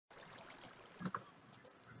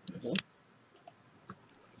Okay.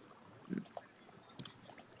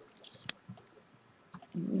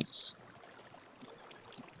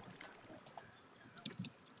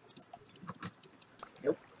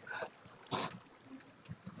 Yep.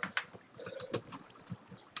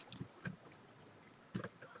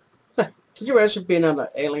 Could you imagine being on an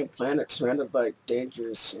alien planet surrounded by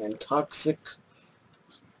dangerous and toxic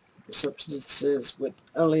substances with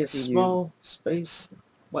only a small space?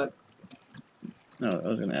 What? No, I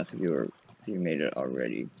was gonna ask if you made it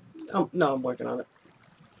already. Oh, no, I'm working on it.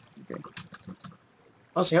 Okay.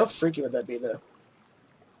 Also, how freaky would that be, though?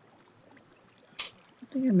 I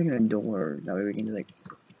think I'm making a door. That way we can just like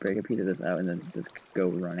break a piece of this out and then just go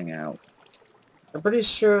running out. I'm pretty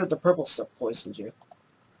sure the purple stuff poisoned you.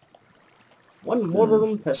 One mortar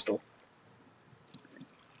and pestle.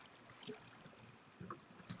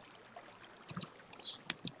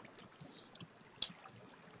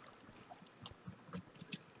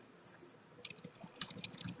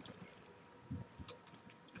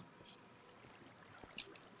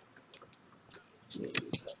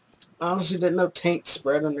 Jeez. I honestly didn't know taint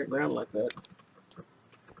spread underground like that.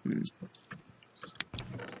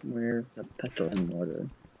 Where's the pestle and mortar?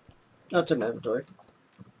 That's in my inventory.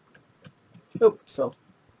 Oh, fell.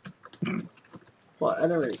 Well, I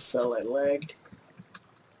never really fell, I lagged.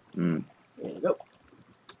 There you go.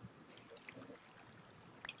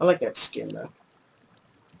 I like that skin, though.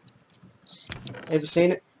 Have you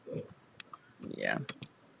seen it? Yeah.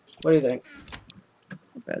 What do you think?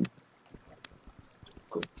 Not bad.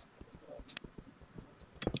 Cool.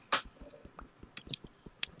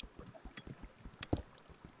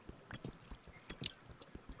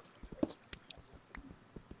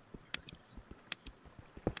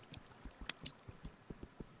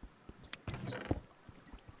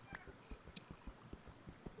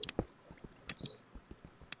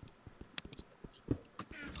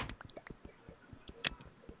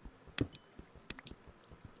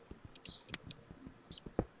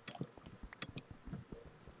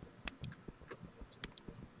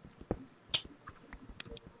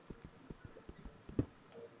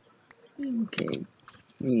 Okay.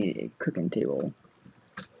 We need a cooking table.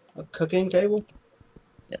 A cooking table?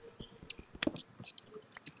 Yes.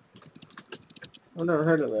 I've never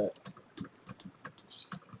heard of that.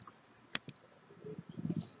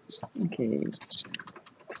 Okay.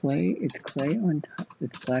 Clay. It's clay on top.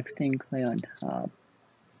 It's black stained clay on top,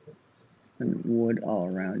 and wood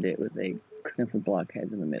all around it with a cooking for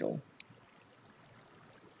blockheads in the middle.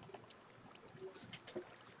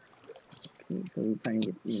 Okay, so we probably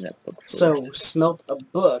need to use that book first. So, smelt a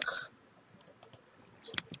book,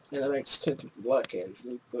 and that makes cooking for blockheads.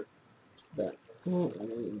 You put that, and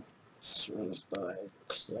then surrounded by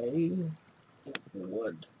clay and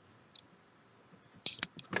wood.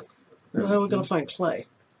 Where the hell are we gonna find clay?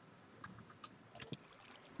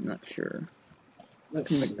 I'm not sure.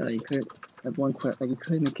 Let's see. You could have one quest. Like you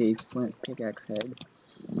could make a flint pickaxe head.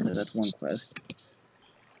 So that's one quest.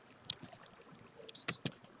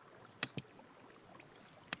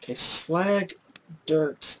 Okay, slag,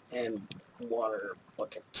 dirt, and water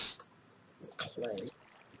buckets. Clay.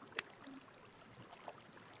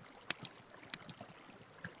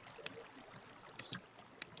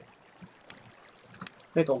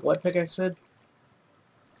 Make a what pickaxe head?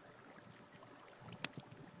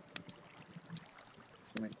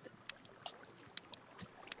 Flint.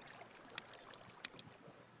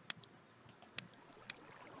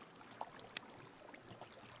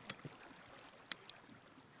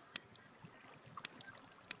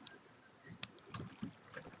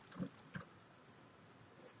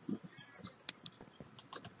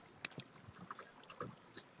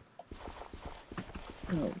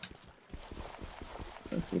 Oh.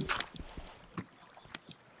 Okay.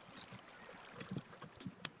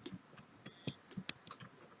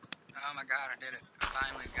 Oh my god, I did it. I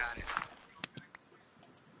finally got it.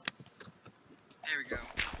 There we go.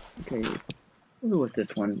 Okay. We'll go with this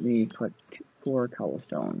one. We collect 4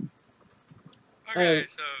 cobblestone. Okay,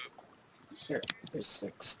 so... Here, there's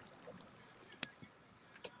 6.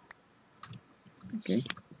 Okay.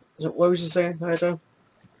 So what was you saying, Hayato?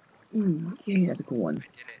 Yeah, that's a cool one. I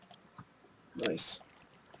did it. Nice.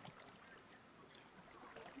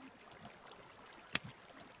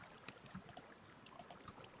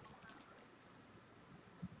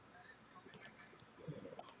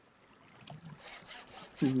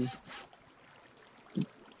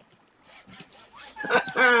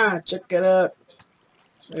 Check it out.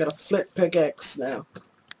 I got a flint pickaxe now.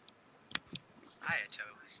 Hayato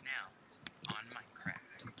is now on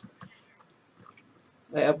Minecraft.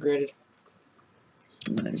 I upgraded.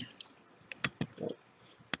 Nice.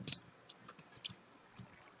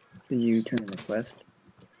 Did you turn in the quest?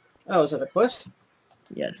 Oh, is that a quest?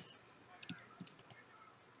 Yes.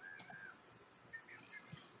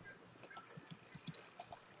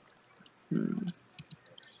 Hmm.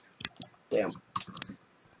 Damn.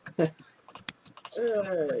 I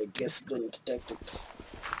guess it didn't detect it.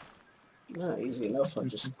 Not easy enough, I'll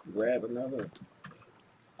just grab another.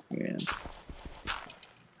 Yeah.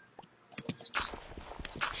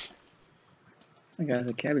 I got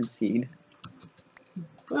a cabbage seed.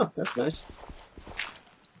 Oh, that's nice.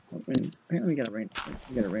 Oh, and apparently we got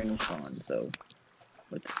a random spawn, so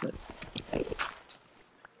let's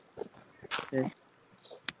there.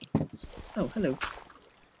 Oh, hello.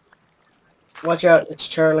 Watch out, it's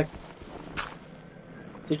Charlie.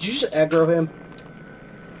 Did you just aggro him?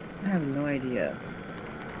 I have no idea.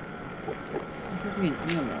 It could be an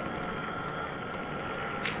animal.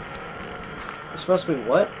 It's supposed to be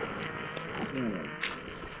what? Animal.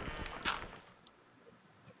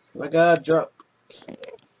 Oh my god, drop.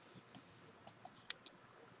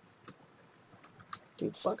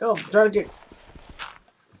 Dude, fuck off. I'm trying to get...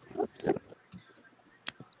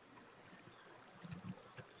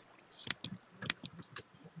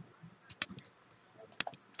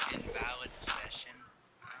 Invalid session.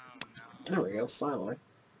 Oh no. There we go, finally.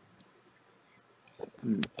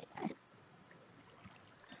 Hmm.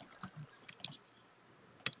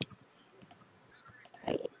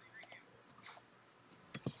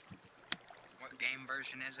 What game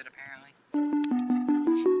version is it apparently?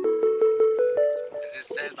 Because it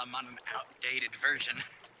says I'm on an outdated version.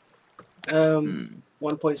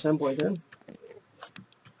 1.7.10.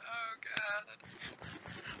 Oh god.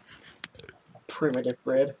 Primitive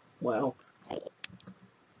bread. Wow.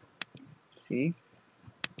 See?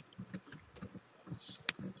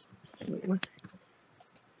 Wait, what?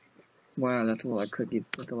 Wow, that's a lot of cookies.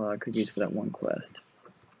 That's a lot of cookies for that one quest.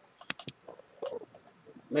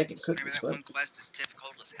 Making Maybe cookies, that but... one quest is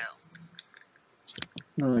difficult as hell.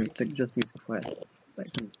 No, it's like just these quests. Like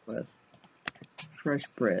some quests. Fresh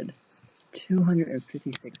bread.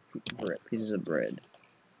 256 pieces of bread.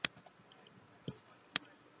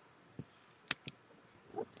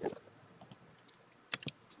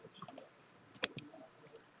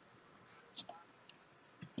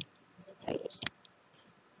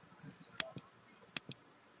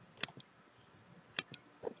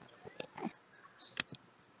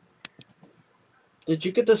 Did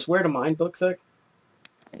you get this Where to Mine book, though?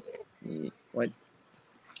 What?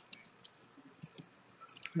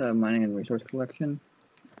 The mining and resource collection?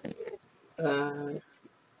 Yeah.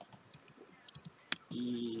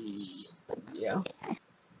 Yeah,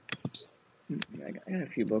 I got a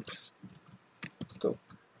few books. Cool.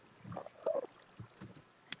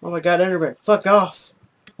 Oh my god, Enderman, fuck off!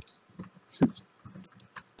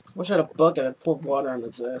 Wish I had a bucket, I'd pour water on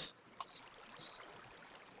its ass.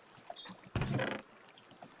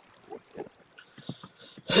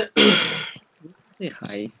 Say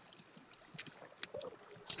hi.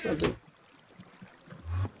 Oh, dude.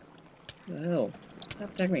 What the hell?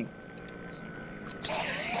 Stop attacking me.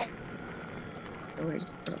 Oh wait.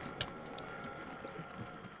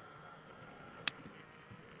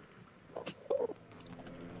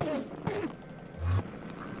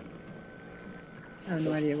 I have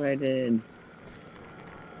no idea what I did.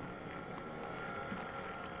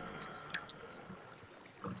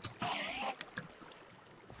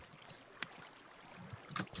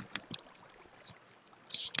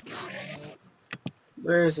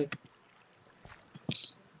 Where is it?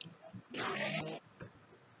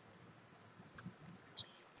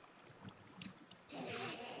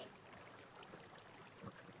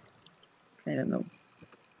 I don't know.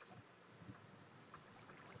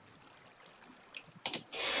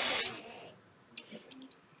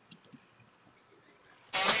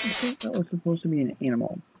 I thought that was supposed to be an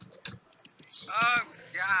animal. Oh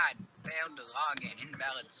god. Failed to log in.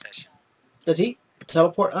 Invalid session. Did he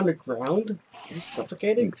teleport underground? Is he I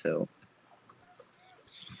suffocated? think so.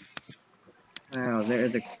 Wow,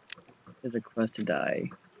 there's a quest to die.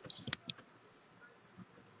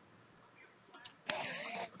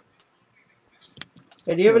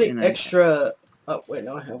 Hey, do you have Oh, any and extra... Oh, wait,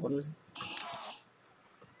 no, I have one.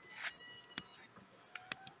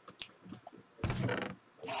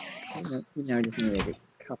 Now I just need like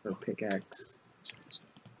a copper pickaxe.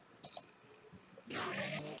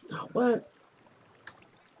 Oh, what?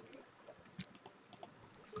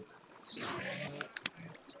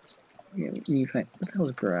 Yeah, you find what the hell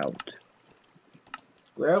is grout?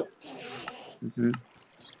 Grout? Mm-hmm.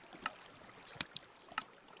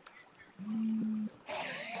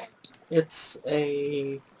 It's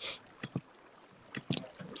a...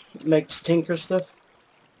 Makes tinker stuff.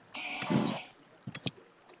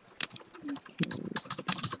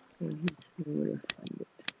 Where to find it?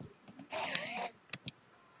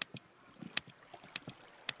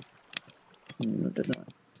 No, it does not.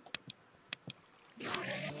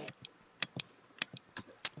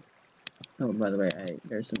 Oh, by the way,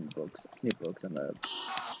 there's some books, new books on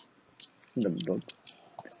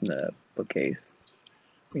the bookcase.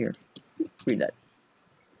 Here, read that.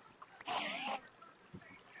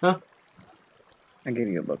 Huh? I gave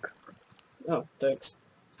you a book. Oh, thanks.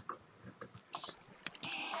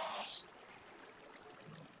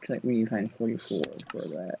 It's like when you find 44 for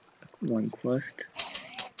that one quest.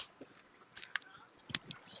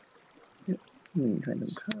 Yep. When you find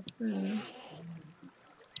some copper.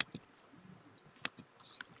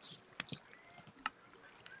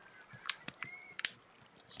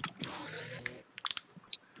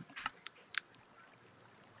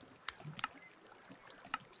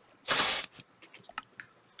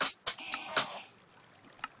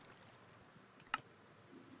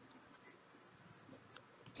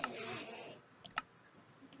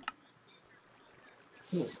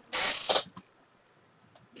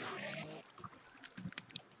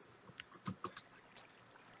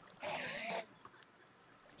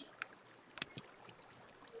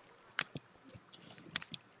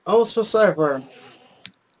 Almost feel sorry for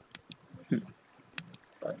him.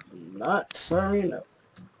 But not sorry enough.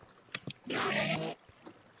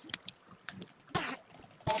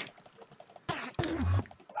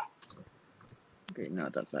 Okay, now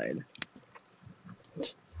it's outside.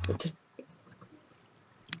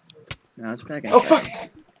 Now it's back inside. Oh, fuck!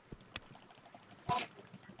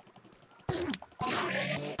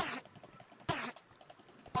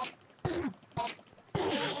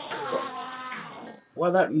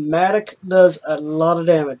 Well, that Matic does a lot of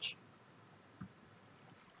damage.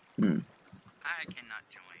 Hmm. I cannot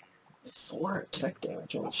join. 4 attack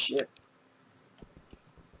damage, holy shit.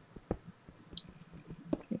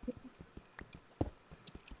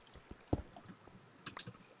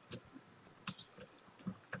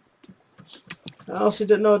 I honestly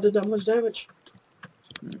didn't know it did that much damage.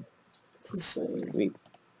 It's insane. Sweet.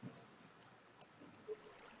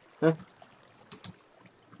 Huh?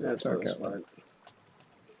 That's Dark really out. smart.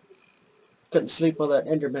 Couldn't sleep while that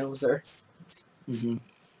Enderman was there. Mm-hmm.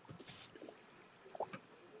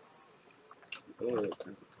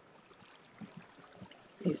 Okay.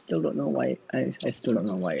 I still don't know why. I still don't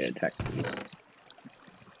know why it attacked me.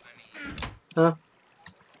 Huh?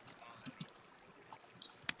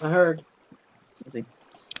 I heard. See?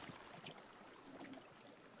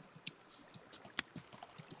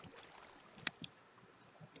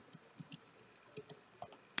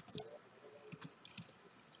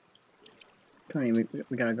 Tony,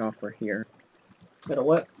 we got a golfer here. Got a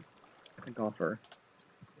what? A golfer.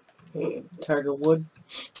 Tiger Wood.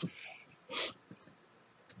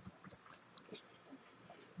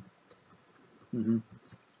 Mm-hmm.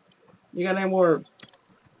 You got any more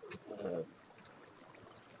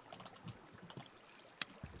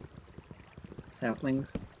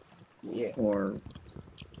Saplings yeah. or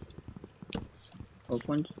oak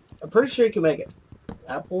ones? I'm pretty sure you can make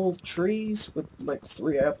apple trees with like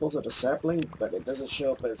 3 apples at a sapling, but it doesn't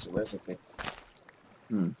show up as a recipe.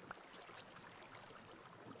 Hmm.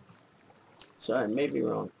 So I may be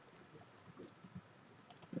wrong.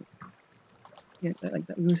 Yeah, like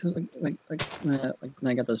when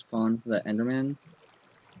I got the spawn for that Enderman,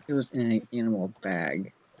 it was in an animal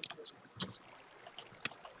bag.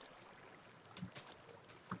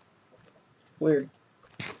 Weird.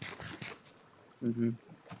 Mm-hmm.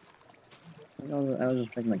 I was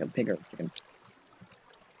just making like a pig or chicken.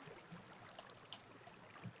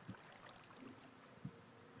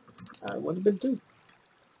 I would have been too.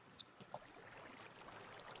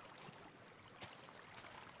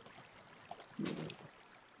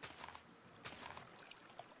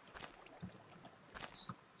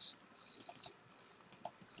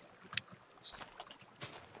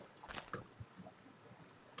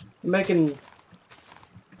 Making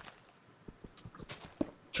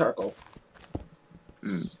charcoal.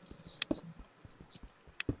 Mm.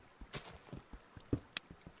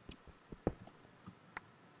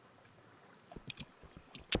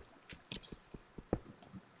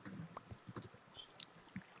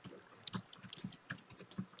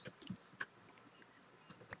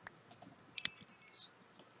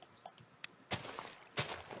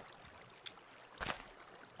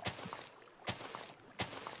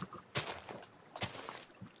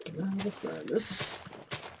 Can I find this?